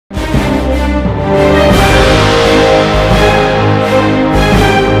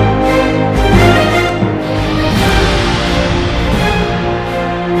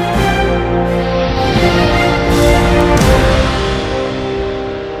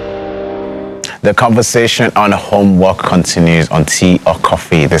The conversation on homework continues on Tea or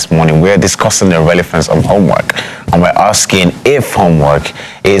Coffee this morning. We're discussing the relevance of homework, and we're asking if homework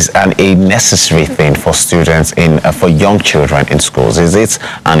is a necessary thing for students for young children in schools. Is it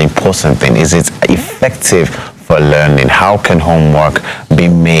an important thing? Is it effective for learning? How can homework be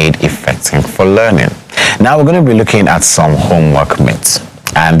made effective for learning? Now we're going to be looking at some homework myths,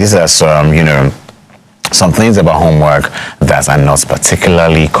 and these are some things about homework that are not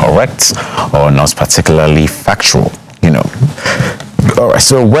particularly correct or not particularly factual, All right,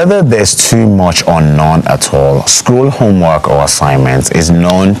 so whether there's too much or none at all, school homework or assignments is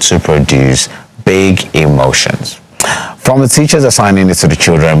known to produce big emotions. From the teachers assigning it to the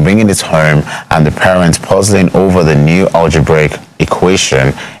children, bringing it home, and the parents puzzling over the new algebraic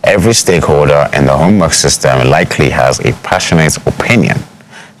equation, every stakeholder in the homework system likely has a passionate opinion.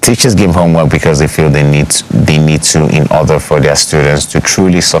 Teachers give homework because they feel they need to in order for their students to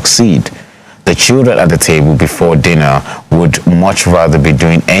truly succeed. The children at the table before dinner would much rather be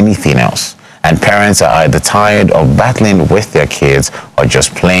doing anything else. And parents are either tired of battling with their kids or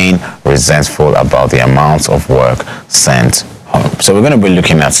just plain resentful about the amount of work sent home. So we're going to be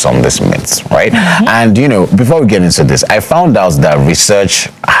looking at some of these myths, right? And, before we get into this, I found out that research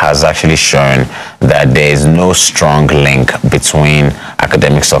has actually shown that there is no strong link between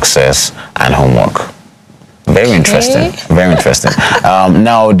academic success and homework. Very interesting. Very interesting.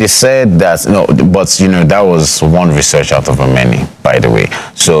 Now they said that that was one research out of many, by the way.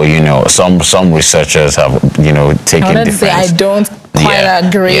 So some researchers have taken different. I don't quite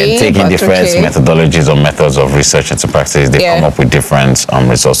agree. Taking different methodologies or methods of research into practice, they come up with different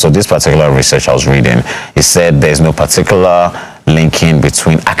results. So this particular research I was reading, it said there's no particular linking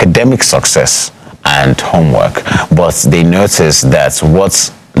between academic success and homework, but they noticed that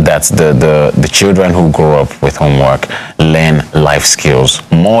the children who grow up with homework learn life skills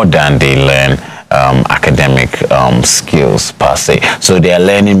more than they learn academic skills per se. So they are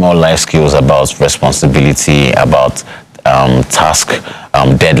learning more life skills about responsibility, about task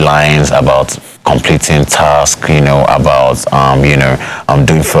deadlines, about completing tasks, about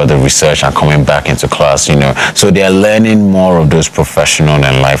doing further research and coming back into class, So they are learning more of those professional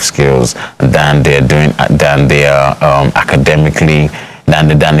and life skills than they are academically.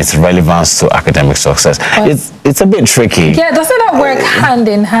 Than its relevance to academic success. It's a bit tricky. Yeah, doesn't that work hand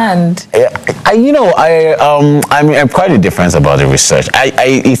in hand? I'm quite indifferent about the research.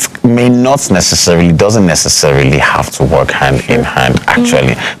 It doesn't necessarily have to work hand in hand,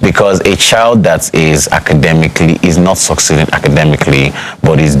 actually, because a child that is not succeeding academically,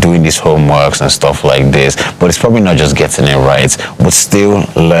 but is doing his homeworks and stuff like this, but it's probably not just getting it right, would still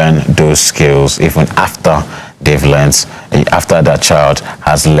learn those skills even after that child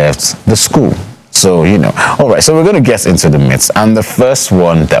has left the school. So, all right, so we're going to get into the myths. And the first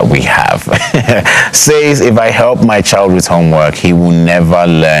one that we have says, if I help my child with homework, he will never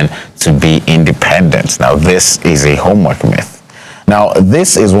learn to be independent. Now, this is a homework myth. Now,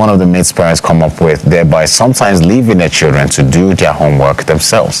 this is one of the myths parents come up with, thereby sometimes leaving their children to do their homework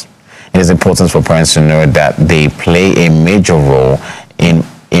themselves. It is important for parents to know that they play a major role in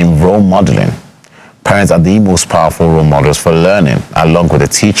role modeling. Parents are the most powerful role models for learning, along with the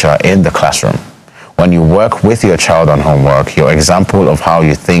teacher in the classroom. When you work with your child on homework, you're an example of how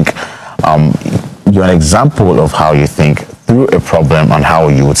you think through a problem and how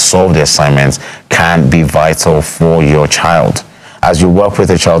you would solve the assignments can be vital for your child. As you work with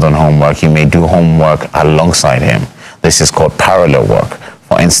a child on homework, you may do homework alongside him. This is called parallel work.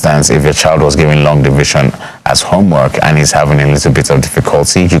 For instance, if your child was given long division as homework and is having a little bit of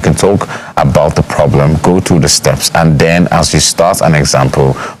difficulty, you can talk about the problem, go through the steps, and then as you start an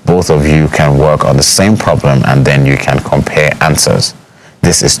example, both of you can work on the same problem and then you can compare answers.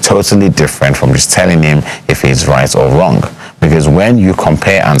 This is totally different from just telling him if he's right or wrong. Because when you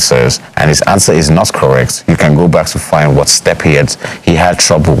compare answers and his answer is not correct, you can go back to find what step he had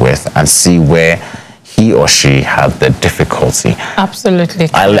trouble with and see where he or she had the difficulty. Absolutely.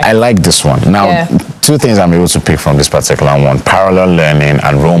 I like this one. Now, two things I'm able to pick from this particular one: parallel learning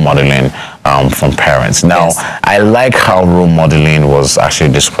and role modeling from parents. Now, I like how role modeling was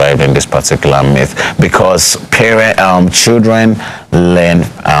actually described in this particular myth, because children learn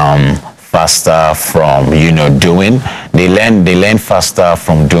faster from doing. They learn faster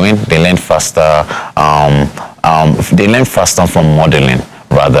from doing. They learn faster. They learn faster from modeling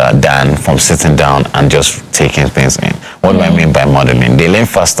rather than from sitting down and just taking things in. What do I mean by modeling? They learn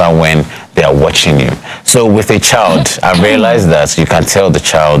faster when they are watching you. So with a child, I realized that you can tell the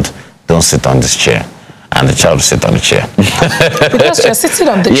child, don't sit on this chair, and the child will sit on the chair. Because you're sitting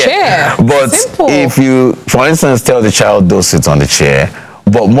on the chair. But simple. If you, for instance, tell the child, don't sit on the chair,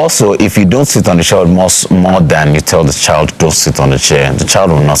 But more so, if you don't sit on the chair more than you tell the child, don't sit on the chair, the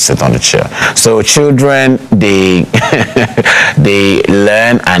child will not sit on the chair. So children, they they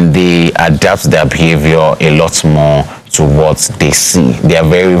learn and they adapt their behavior a lot more to what they see. They are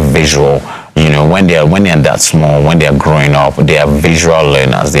very visual. You know, when they're that small, when they're growing up, they are visual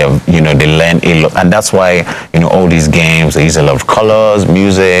learners. They are, you know, they learn a lot, and that's why, you know, all these games, they use a lot of colors,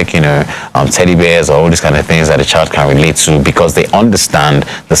 music, you know, teddy bears, all these kind of things that the child can relate to, because they understand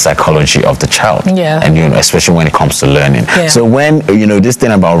the psychology of the child. Yeah. And, you know, especially when it comes to learning. Yeah. So when, you know, this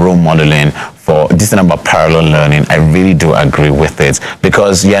thing about role modeling, for this thing about parallel learning, I really do agree with it,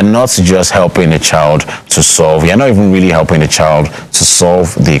 because you're not just helping the child to solve, you're not even really helping the child to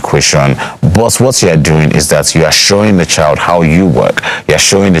solve the equation, but what you're doing is that you are showing the child how you work. You're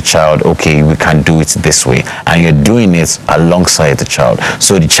showing the child, okay, we can do it this way, and you're doing it alongside the child.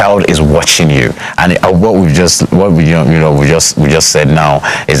 So the child is watching you, and what we just said now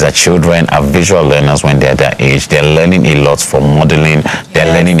is that children are visual learners when they're that age. They're learning a lot from modeling.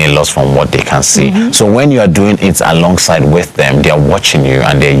 They're learning a lot from what they can see. So when you are doing it alongside with them, they are watching you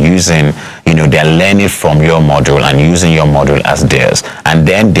and they're using, you know, they're learning from your module and using your module as theirs, and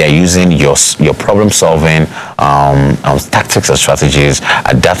then they're using your problem solving tactics and strategies,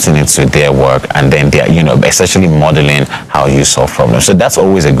 adapting it to their work, and then they're, you know, essentially modeling how you solve problems. So that's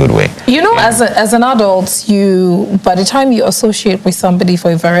always a good way. You know, as an adult, you, by the time you associate with somebody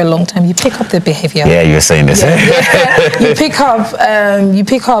for a very long time, you pick up their behavior. Yeah, you're saying this. Yeah. You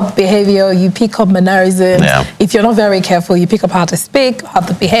pick up behavior, you pick up mannerisms. Yeah. If you're not very careful, you pick up how to speak, how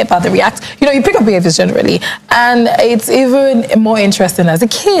to behave, how to react. You know, you pick up behaviors generally. And it's even more interesting as a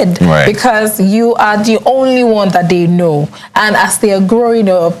kid, right, because you are the only one that they know. And as they are growing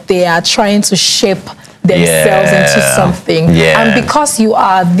up, they are trying to shape themselves into something. Yeah. And because you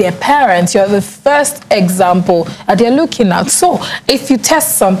are their parents, you're the first example that they're looking at. So if you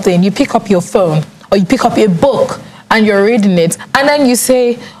test something, you pick up your phone or you pick up a book and you're reading it, and then you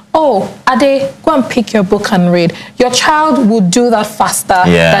say, oh, Ade, go and pick your book and read. Your child would do that faster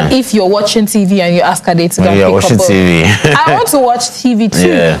than if you're watching TV and you ask Ade to go and pick up a book. TV. I want to watch TV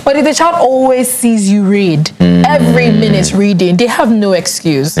too, but if the child always sees you read, every minute reading, they have no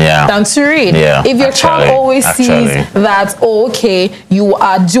excuse than to read. If your child always sees that, oh, okay, you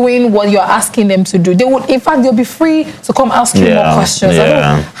are doing what you're asking them to do, they would, in fact, they'll be free to come ask you more questions. Like,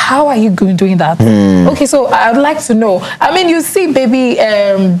 oh, how are you doing that? Okay, so I'd like to know. I mean, you see baby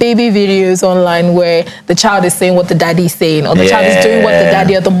videos online where the child is saying what the daddy is saying, or the child is doing what the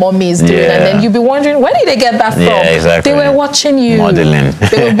daddy or the mommy is doing, and then you'll be wondering, where did they get that from? Exactly. They were watching you. Modeling.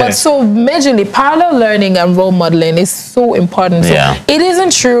 But so majorly, parallel learning and role modeling is so important. So it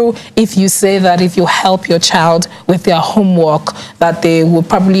isn't true if you say that if you help your child with their homework, that they will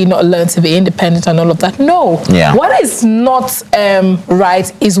probably not learn to be independent and all of that. No. What is not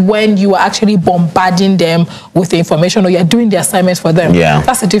right is when you are actually bombarding them with the information, or you're doing the assignments for them.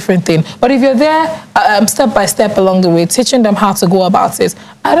 That's a different thing. But if you're there step by step along the way, teaching them how to go about it,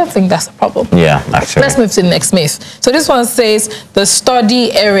 I don't think that's a problem. Actually. Let's move to the next myth. So this one says the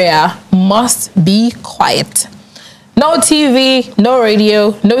study area must be quiet. No TV, no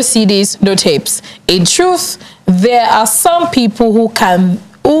radio, no CDs, no tapes. In truth, there are some people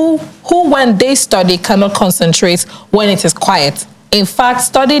who when they study cannot concentrate when it is quiet. In fact,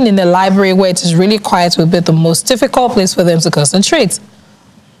 studying in a library where it is really quiet will be the most difficult place for them to concentrate.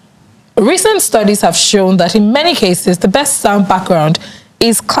 Recent studies have shown that in many cases, the best sound background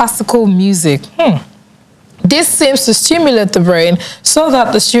is classical music. This seems to stimulate the brain so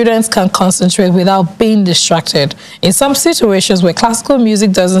that the students can concentrate without being distracted. In some situations where classical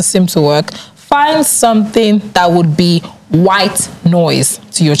music doesn't seem to work, find something that would be white noise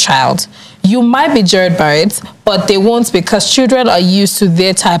to your child. You might be jarred by it, but they won't, because children are used to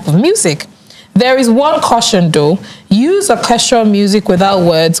their type of music. There is one caution though: use orchestral music without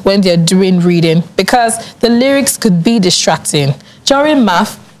words when they're doing reading, because the lyrics could be distracting. During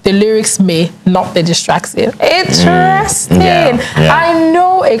math, the lyrics may not be distracting. Interesting. I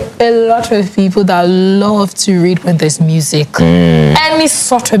know a lot of people that love to read when there's music. Any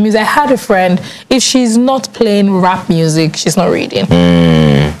sort of music. I had a friend, if she's not playing rap music, she's not reading.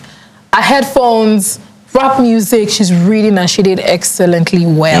 Her headphones, rap music, she's reading, and she did excellently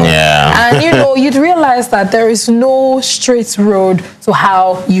well. And you know, you'd realize that there is no straight road to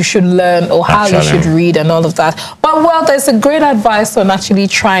how you should learn or how you should read and all of that. But well, there's a great advice on actually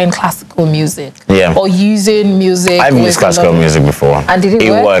trying classical music or using music. I've used classical music before. And did it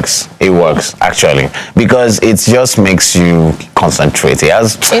work? It works actually, because it just makes you concentrate. It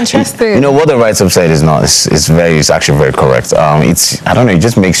has, interesting. You know what the writer said is not. It's actually very correct. I don't know. It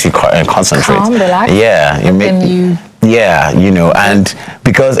just makes you concentrate. Calm, relax. You make you Yeah, you know, and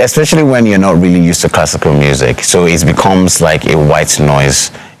because especially when you're not really used to classical music, so it becomes like a white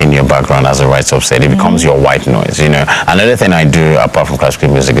noise in your background, as the writer said. It becomes your white noise, you know. Another thing I do apart from classical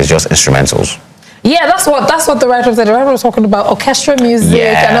music is just instrumentals. Yeah, that's what the writer said. The writer was talking about orchestral music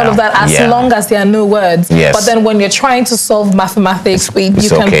and all of that, as long as there are no words. Yes. But then when you're trying to solve mathematics, you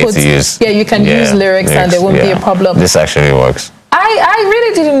can okay put to use, you can use lyrics and there won't be a problem. This actually works. I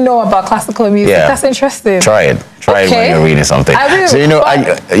really didn't know about classical music. Yeah. That's interesting. Try it. Try it when you're reading something. I will, so you know,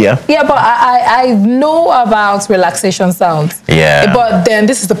 Yeah, but I know about relaxation sounds. Yeah. But then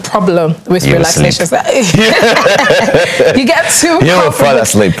this is the problem with relaxation sounds. You get too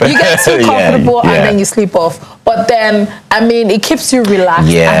comfortable. You get too comfortable and then you sleep off. But then, I mean, it keeps you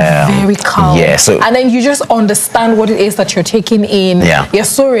relaxed and very calm. Yeah. So, and then you just understand what it is that you're taking in. Yeah. You're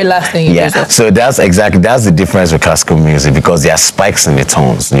so relaxed and you So that's the difference with classical music, because there are spikes in the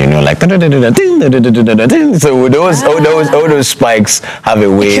tones, you know, like so all those spikes have a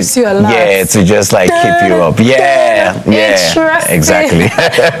way, to just like keep you up. Exactly.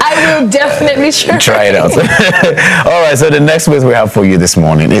 I will definitely try it out. All right, so the next myth we have for you this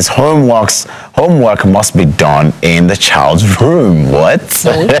morning is homework must be done in the child's room. What?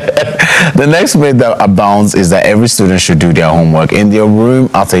 The next myth that abounds is that every student should do their homework in their room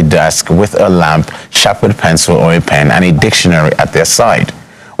at a desk with a lamp, sharpened pencil or a pen, and a dictionary at their side.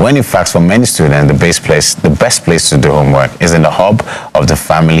 When in fact, for many students, the best place to do homework is in the hub of the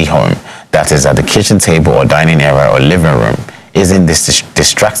family home. That is at the kitchen table or dining area or living room. Isn't this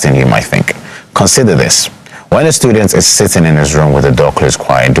distracting, you might think? Consider this. When a student is sitting in his room with the door closed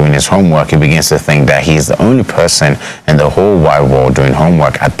quiet doing his homework, he begins to think that he is the only person in the whole wide world doing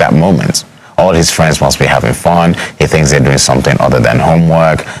homework at that moment. All his friends must be having fun. He thinks they're doing something other than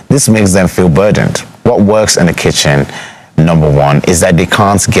homework. This makes them feel burdened. What works in the kitchen, number one, is that they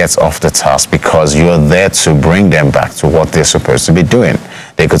can't get off the task because you're there to bring them back to what they're supposed to be doing.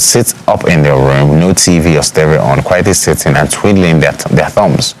 They could sit up in their room, no TV or stereo on, quietly sitting and twiddling their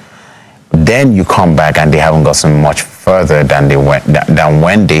thumbs. Then you come back and they haven't gotten much further than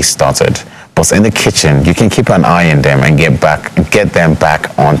when they started. But in the kitchen, you can keep an eye on them and get them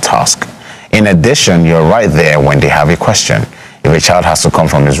back on task. In addition, you're right there when they have a question. If a child has to come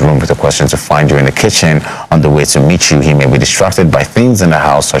from his room with a question to find you in the kitchen on the way to meet you, he may be distracted by things in the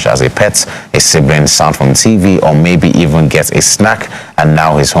house such as a pet, a sibling, sound from TV, or maybe even gets a snack, and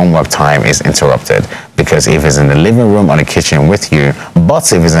now his homework time is interrupted. Because if he's in the living room or the kitchen with you,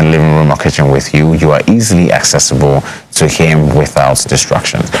 you are easily accessible to him without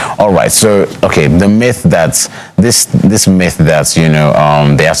distractions. All right, so okay, the myth that this myth that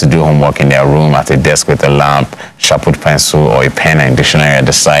they have to do homework in their room at a desk with a lamp, sharpened pencil, or a pen and dictionary at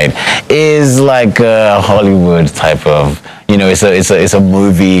the side is like a Hollywood type of, it's a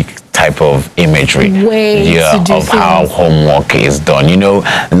movie type of imagery of how homework is done.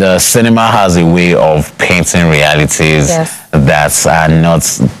 The cinema has a way of painting realities that are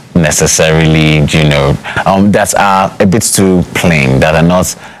not necessarily, that are a bit too plain, that are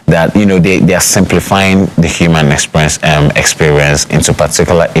not, that, they are simplifying the human experience into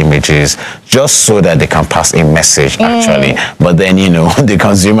particular images just so that they can pass a message actually. But then, the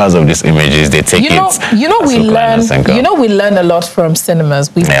consumers of these images, they take we learn a lot from cinemas.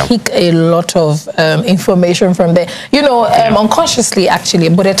 We pick a lot of information from there, unconsciously actually,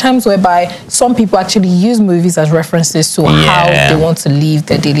 but there are times whereby some people actually use movies as references to how they want to live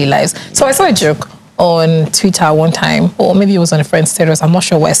their daily lives. So I saw a joke on Twitter one time, or maybe it was on a friend's status, I'm not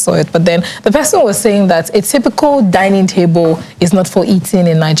sure where I saw it, but then the person was saying that a typical dining table is not for eating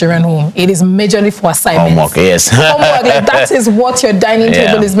in Nigerian home. It is majorly for assignments. Homework, yes. Homework, like that is what your dining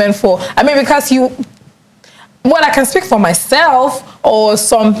table is meant for. I mean, because I can speak for myself or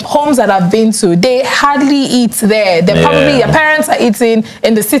some homes that I've been to, they hardly eat there. They're probably, your parents are eating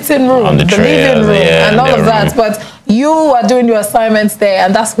in the sitting room, the living room, and all of that. But you are doing your assignments there,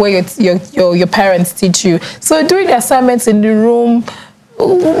 and that's where your parents teach you. So doing the assignments in the room,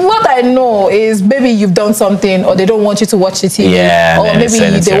 what I know is maybe you've done something, or they don't want you to watch the TV, or maybe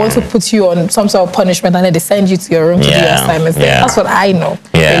they want to put you on some sort of punishment, and then they send you to your room to do your assignments. That's what I know,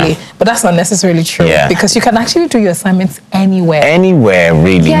 really. But that's not necessarily true, because you can actually do your assignments anywhere. Anywhere,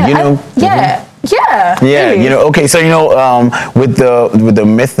 really. Really. Okay, so with the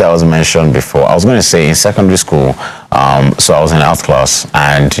myth that was mentioned before, I was going to say in secondary school, so I was in art class,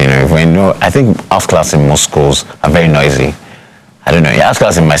 and I think art class in most schools are very noisy. I don't know. Art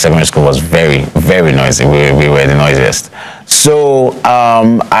class in my secondary school was very, very noisy. We were the noisiest. So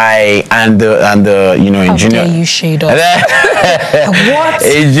and the you know in How junior dare you shade us? What?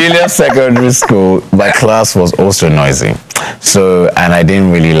 in junior secondary school, my class was also noisy. So and I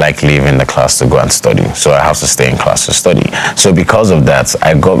didn't really like leaving the class to go and study. So I have to stay in class to study. So because of that,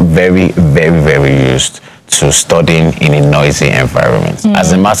 I got very, very, very used to studying in a noisy environment.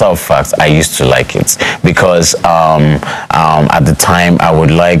 As a matter of fact, I used to like it because at the time I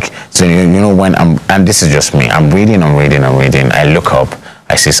would like to, you know, when and this is just me, I'm reading, I look up,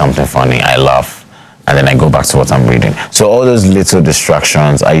 I see something funny, I laugh, and then I go back to what I'm reading. So all those little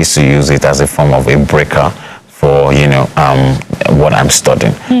distractions, I used to use it as a form of a breaker for, you know, what I'm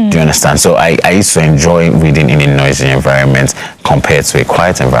studying. Do you understand? So I used to enjoy reading in a noisy environment compared to a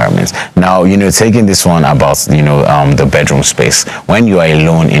quiet environment. Now, you know, taking this one about, you know, the bedroom space. When you are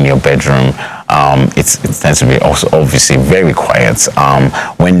alone in your bedroom, it tends to be also obviously very quiet.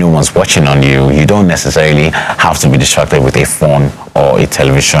 When no one's watching on you, you don't necessarily have to be distracted with a phone or a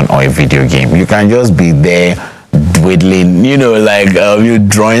television or a video game. You can just be there dwindling, you know, like you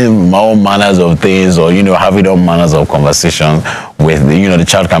drawing all manners of things, or, you know, having all manners of conversations with, you know, the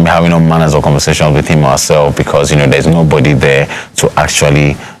child can be having all manners of conversations with him or herself because, you know, there's nobody there to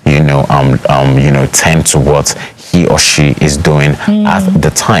actually, you know, tend to what he or she is doing at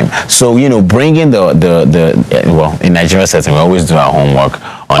the time. So, you know, bringing well, in Nigerian setting, we always do our homework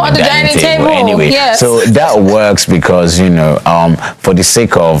on the dining table anyway. Yes. So that works because, you know, for the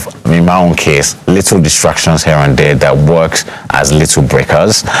sake of, in my own case, little distractions here and there that works as little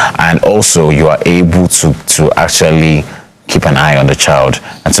breakers, and also you are able to actually keep an eye on the child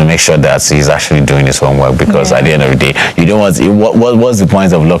and to make sure that he's actually doing his homework, because at the end of the day, you don't want, what's the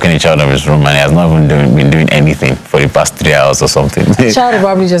point of locking a child in his room and he has not even been doing anything for the past 3 hours or something? The child will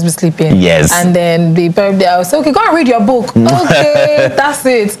probably just be sleeping. Yes. And then the parent, I will say, okay, go and read your book. Okay, that's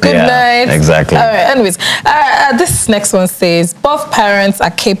it. Good night. Exactly. All right, anyways, this next one says, both parents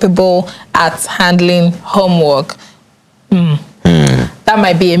are capable at handling homework. That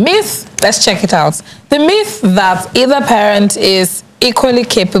might be a myth. Let's check it out. The myth that either parent is equally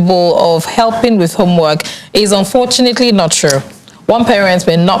capable of helping with homework is unfortunately not true. One parent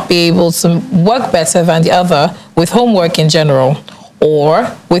may not be able to work better than the other with homework in general,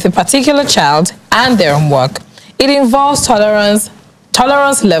 or with a particular child and their homework. It involves tolerance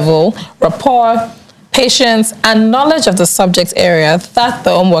level, rapport, patience, and knowledge of the subject area that the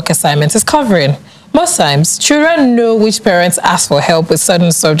homework assignment is covering. Most times, children know which parents ask for help with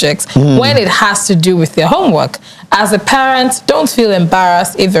certain subjects when it has to do with their homework. As a parent, don't feel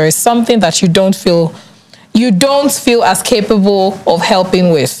embarrassed if there is something that you don't feel as capable of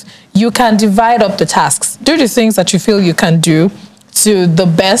helping with. You can divide up the tasks. Do the things that you feel you can do to the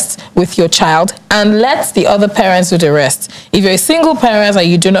best with your child, and let the other parents do the rest. If you're a single parent and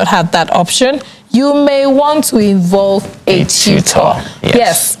you do not have that option, you may want to involve a tutor.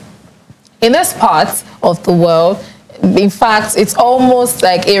 Yes. In this part of the world, in fact, it's almost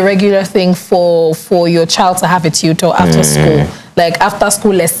like a regular thing for your child to have a tutor after school, like after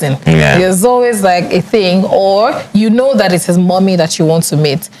school lesson. There's always like a thing, or you know that it's his mommy that you want to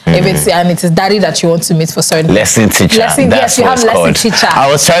meet, if it's and it's his daddy that you want to meet for certain lesson teacher. Yes, you have lesson teacher.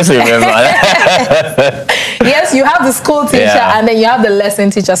 I was trying to remember. Yes, you have the school teacher and then you have the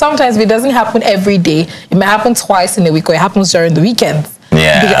lesson teacher. Sometimes it doesn't happen every day. It may happen twice in a week, or it happens during the weekends.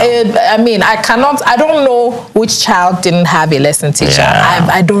 I mean, I don't know which child didn't have a lesson teacher.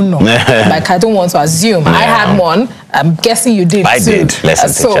 I don't know. Like, I don't want to assume. I had one. I'm guessing you did too. I did,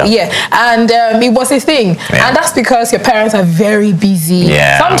 lesson teacher. And it was a thing. And that's because your parents are very busy.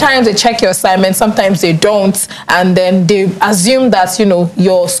 Sometimes they check your assignments, sometimes they don't. And then they assume that, you know,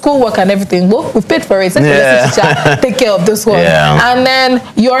 your schoolwork and everything, well, we've paid for it. Let the lesson teacher take care of this one. And then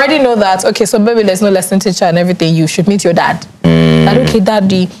you already know that, okay, so maybe there's no lesson teacher and everything, you should meet your dad. That, okay,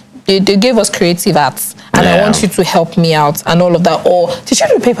 daddy, they gave us creative arts and I want you to help me out and all of that. Or did you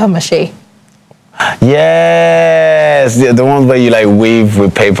do paper mache? Yes, the ones where you like weave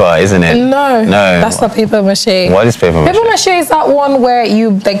with paper, isn't it? No, that's not paper mache. What is paper mache? Paper mache is that one where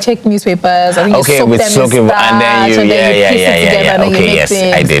you like take newspapers and you soak them in starch and then you piece it together. Okay, yes,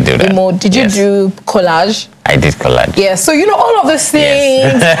 I did do that. Did you do collage? I did collage. Yeah, so you know all of these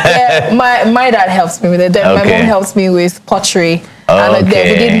things. My dad helps me with it. Then my mom helps me with pottery. And then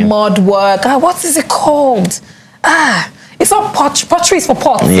we did mud work. What is it called? It's not pottery. Pottery is for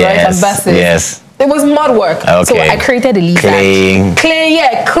pots, right? And vases. it was mud work. Okay. So I created a lizard.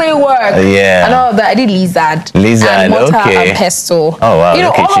 Clay work. Yeah. And all of that. I did lizard. And mortar and pestle. Oh wow. You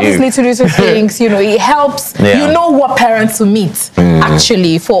know, all of these little things, you know, it helps. Yeah. You know what parents to meet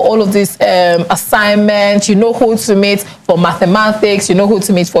actually for all of these assignments. You know who to meet for mathematics, you know who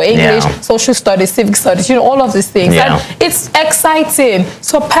to meet for English, social studies, civic studies, you know, all of these things. And it's exciting.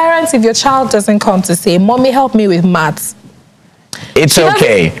 So parents, if your child doesn't come to say, Mommy, help me with maths, it's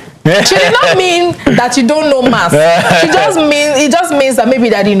okay. She did not mean that you don't know maths. It just means that maybe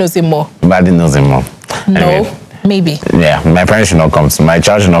daddy knows it more. Daddy knows it more. No, Anyway. maybe. Yeah, my parents should not come to my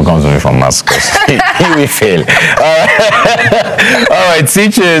child should not come to me for maths because he will fail. All right,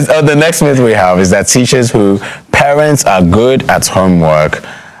 teachers. The next myth we have is that parents are good at homework.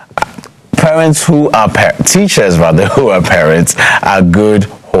 Teachers who are parents are good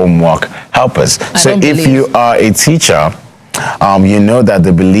homework helpers. So if you are a teacher, you know that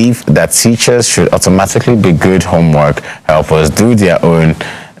the belief that teachers should automatically be good homework helpers,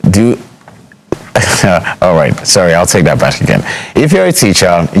 all right, sorry, I'll take that back again. If you're a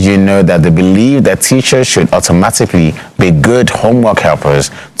teacher, you know that the belief that teachers should automatically be good homework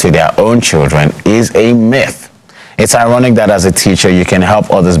helpers to their own children is a myth. It's ironic that as a teacher, you can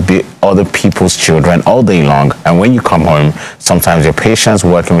help other people's children all day long. And when you come home, sometimes your patience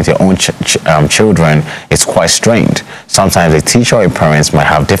working with your own children is quite strained. Sometimes a teacher or a parent might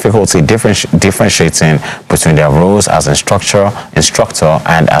have difficulty differentiating between their roles as instructor,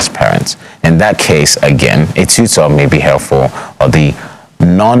 and as parent. In that case, again, a tutor may be helpful, or the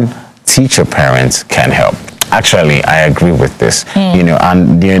non-teacher parent can help. Actually, I agree with this. You know,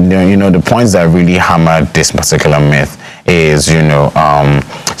 and you know, the points that really hammered this particular myth is, you know,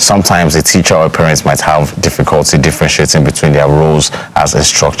 sometimes a teacher or parents might have difficulty differentiating between their roles as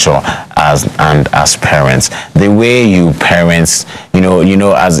instructor and as parents. The way you parents,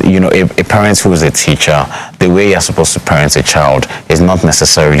 as a parent who is a teacher, the way you're supposed to parent a child is not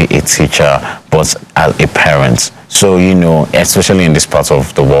necessarily a teacher, but as a parent. So, you know, especially in this part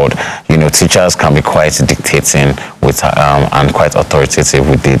of the world, you know, teachers can be quite dictating with and quite authoritative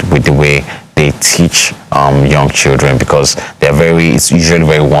with the way they teach young children, because it's usually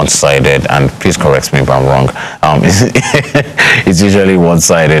very one-sided, and please correct me if I'm wrong. It's usually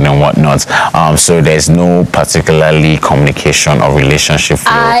one-sided and whatnot. So there's no particularly communication or relationship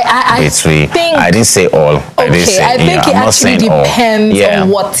between. I didn't say all. Okay, I think it actually depends on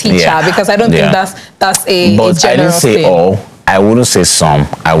what teacher, because I don't think that's a But general I didn't say thing. all. I wouldn't say some.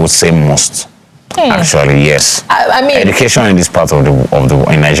 I would say most. Actually, yes. I mean, education in this part of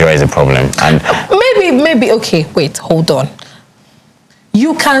in Nigeria is a problem, and maybe. Okay, wait, hold on.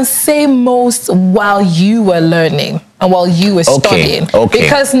 You can say most while you were learning and while you were studying.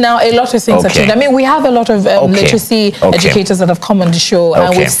 Because now a lot of things have changed. I mean, we have a lot of literacy educators that have come on the show,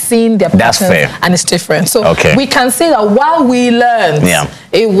 and we've seen their patterns, and it's different. So we can say that while we learned,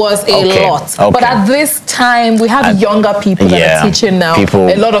 it was a lot. But at this time, we have younger people that are teaching now.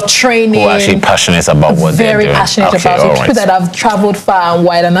 A lot of training. Who are actually passionate about what they're doing. Very passionate about it. People that have traveled far and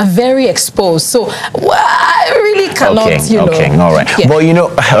wide and are very exposed. So I really cannot, you know. All right. But, you know,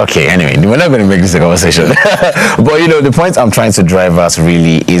 anyway, we're not going to make this a conversation. But, you know, the point I'm trying to drive at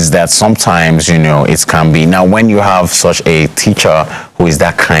really is that sometimes, you know, it can be, now when you have such a teacher who is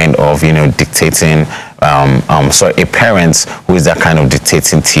that kind of, you know, dictating, a parent who is that kind of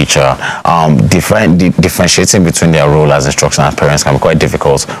dictating teacher, differentiating between their role as instructor and parents can be quite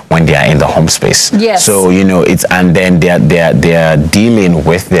difficult when they are in the home space. Yes. So, you know, and then they are dealing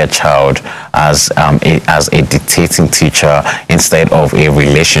with their child as a dictating teacher instead of a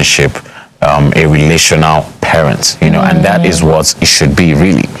relationship, a relational parent, you know, and that is what it should be,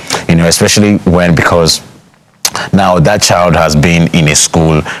 really, you know, especially because now that child has been in a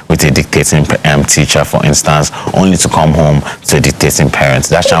school with a dictating teacher, for instance, only to come home to a dictating parent.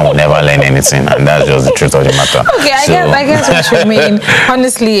 That child will never learn anything, and that's just the truth of the matter. Okay, I guess what you mean.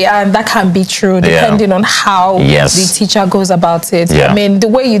 Honestly, that can be true depending on how the teacher goes about it. I mean, the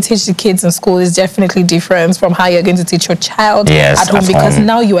way you teach the kids in school is definitely different from how you're going to teach your child at home, because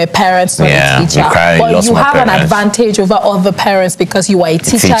now you're a parent, not a teacher. But you have an advantage over other parents because you are a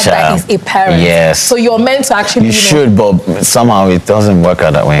teacher that is a parent. Yes. So you're meant to actually. You should, but somehow it doesn't work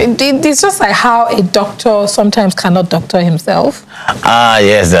out that way. It's just like how a doctor sometimes cannot doctor himself.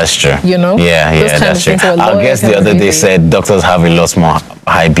 Yes, that's true. You know? Yeah, that's true. I guess the other day said doctors have a lot more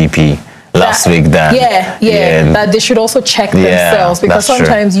high BP last week than... that they should also check themselves, because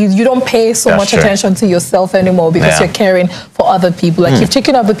sometimes you don't pay so much attention to yourself anymore because you're caring for other people. Like you've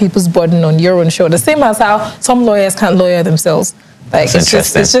taken other people's burden on your own shoulder. Same as how some lawyers can't lawyer themselves. Like it's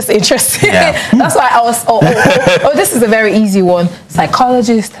just interesting. Yeah. That's why I was. This is a very easy one.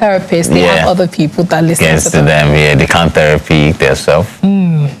 Psychologists, therapists, they have other people that listen to them. Yeah, they can't therapy themselves.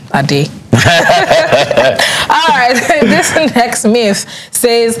 Adi. All right. This next myth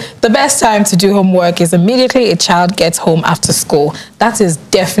says the best time to do homework is immediately a child gets home after school. That is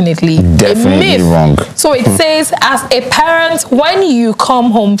definitely a myth. Wrong. So it says, as a parent, when you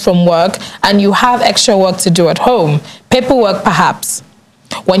come home from work and you have extra work to do at home, paperwork perhaps,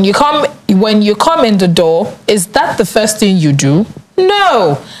 when you come in the door, is that the first thing you do?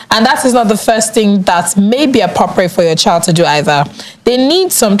 No. And that is not the first thing that may be appropriate for your child to do either. They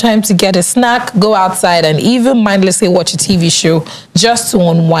need some time to get a snack, go outside, and even mindlessly watch a TV show just to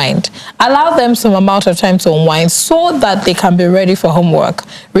unwind. Allow them some amount of time to unwind so that they can be ready for homework.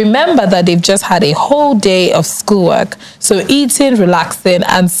 Remember that they've just had a whole day of schoolwork, so eating, relaxing,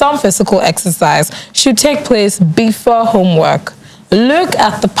 and some physical exercise should take place before homework. Look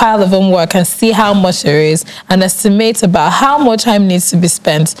at the pile of homework and see how much there is and estimate about how much time needs to be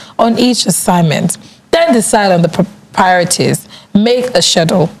spent on each assignment. Then decide on the priorities. Make a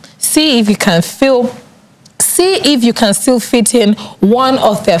schedule. See if you can still fit in one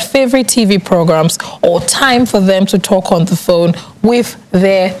of their favorite TV programs or time for them to talk on the phone with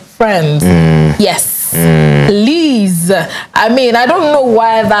their friends. Yes. Please. I mean, I don't know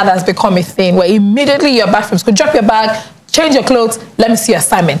why that has become a thing where immediately you're back from school, drop your bag, change your clothes, let me see your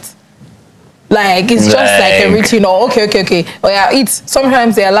assignment. Like, it's just like a routine. Or okay. Oh yeah, eat.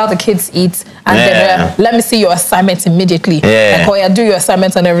 Sometimes they allow the kids to eat, and then let me see your assignment immediately. Like, oh yeah, do your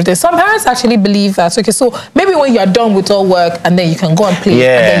assignments and everything. Some parents actually believe that. Okay, so maybe when you're done with all work, and then you can go and play, and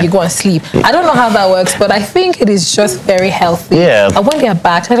then you go and sleep. I don't know how that works, but I think it is just very healthy. And when they're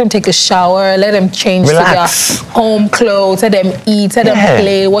back, let them take a shower, let them change to their home clothes, let them eat, let them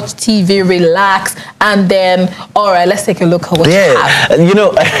play, watch TV, relax, and then all right, let's take a look at what you have. You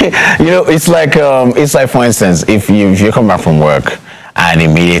know, it's like for instance, if you come back from work and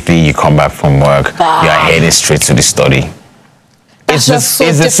immediately you come back from work, you're heading straight to the study. It's the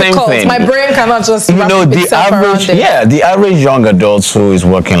same thing. My brain cannot just the average young adult who is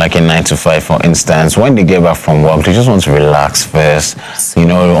working like a 9 to 5, for instance, when they get back from work, they just want to relax first. You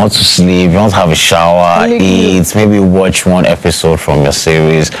know, they want to sleep, you want to have a shower, eat, maybe watch one episode from your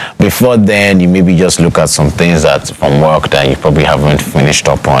series. Before then, you maybe just look at some things that from work that you probably haven't finished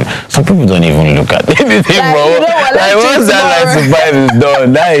up on. Some people don't even look at anything, bro. Like once that 9 to 5 is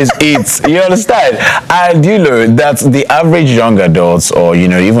done, that is it. You understand? And you know that the average young adult, or you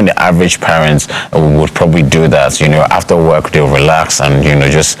know, even the average parents would probably do that. You know, after work they'll relax and you know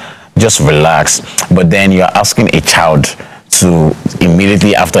just relax. But then you're asking a child to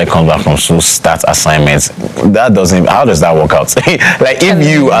immediately after I come back from school start assignments. How does that work out? Like if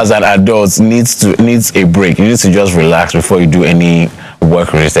you as an adult needs a break, you need to just relax before you do any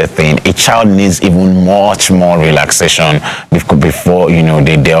work-related thing. A child needs even much more relaxation before you know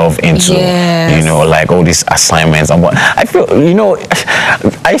they delve into you know like all these assignments and what I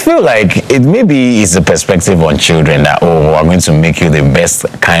feel like it maybe is the perspective on children that we're going to make you the best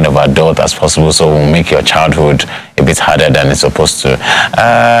kind of adult as possible, so we'll make your childhood a bit harder than it's supposed to.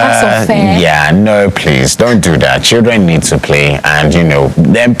 That's unfair. Yeah, no, please don't do that. Children need to play, and you know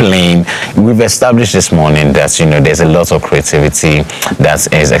them playing. We've established this morning that you know there's a lot of creativity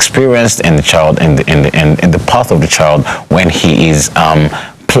that is experienced in the child in the path of the child when he is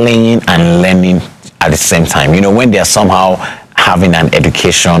playing and learning at the same time. You know, when they are somehow having an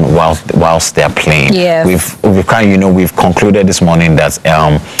education whilst they're playing. We've concluded this morning that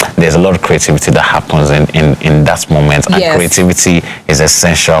there's a lot of creativity that happens in that moment, and creativity is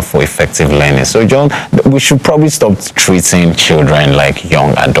essential for effective learning. So John, we should probably stop treating children like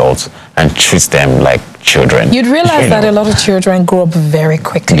young adults and treat them like children. You'd realize that a lot of children grow up very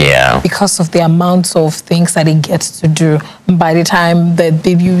quickly because of the amount of things that they get to do. By the time that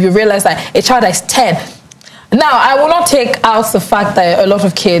you realize that a child that is 10. Now, I will not take out the fact that a lot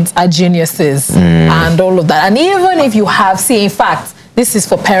of kids are geniuses and all of that. And even if you have, in fact, this is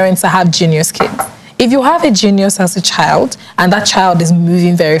for parents that have genius kids. If you have a genius as a child, and that child is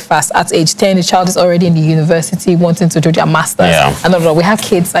moving very fast, at age 10, the child is already in the university wanting to do their master's. And we have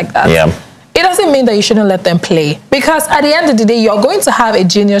kids like that. It doesn't mean that you shouldn't let them play. Because at the end of the day, you're going to have a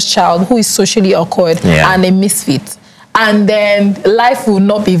genius child who is socially awkward and a misfit. And then life will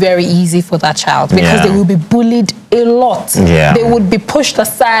not be very easy for that child because they will be bullied a lot. They would be pushed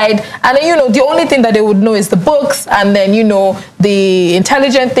aside. And then, you know, the only thing that they would know is the books and then, you know, the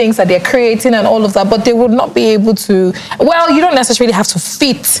intelligent things that they're creating and all of that. But they would not be able to, well, you don't necessarily have to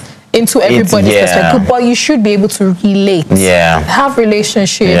fit into everybody's yeah. perspective, but you should be able to relate, have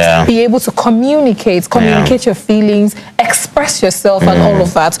relationships, be able to communicate your feelings, express yourself and all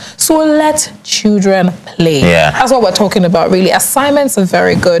of that. So let children play. That's what we're talking about, really. Assignments are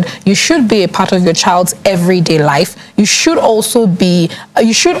very good. You should be a part of your child's everyday life. You should also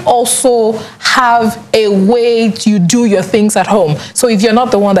have a way you do your things at home. So if you're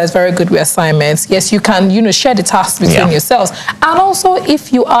not the one that's very good with assignments, yes, you can, share the tasks between yourselves. And also,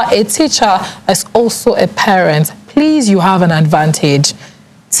 if you are a teacher as also a parent, please, you have an advantage.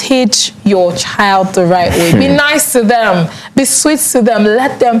 Teach your child the right way. Be nice to them. Be sweet to them.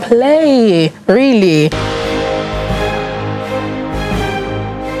 Let them play, really.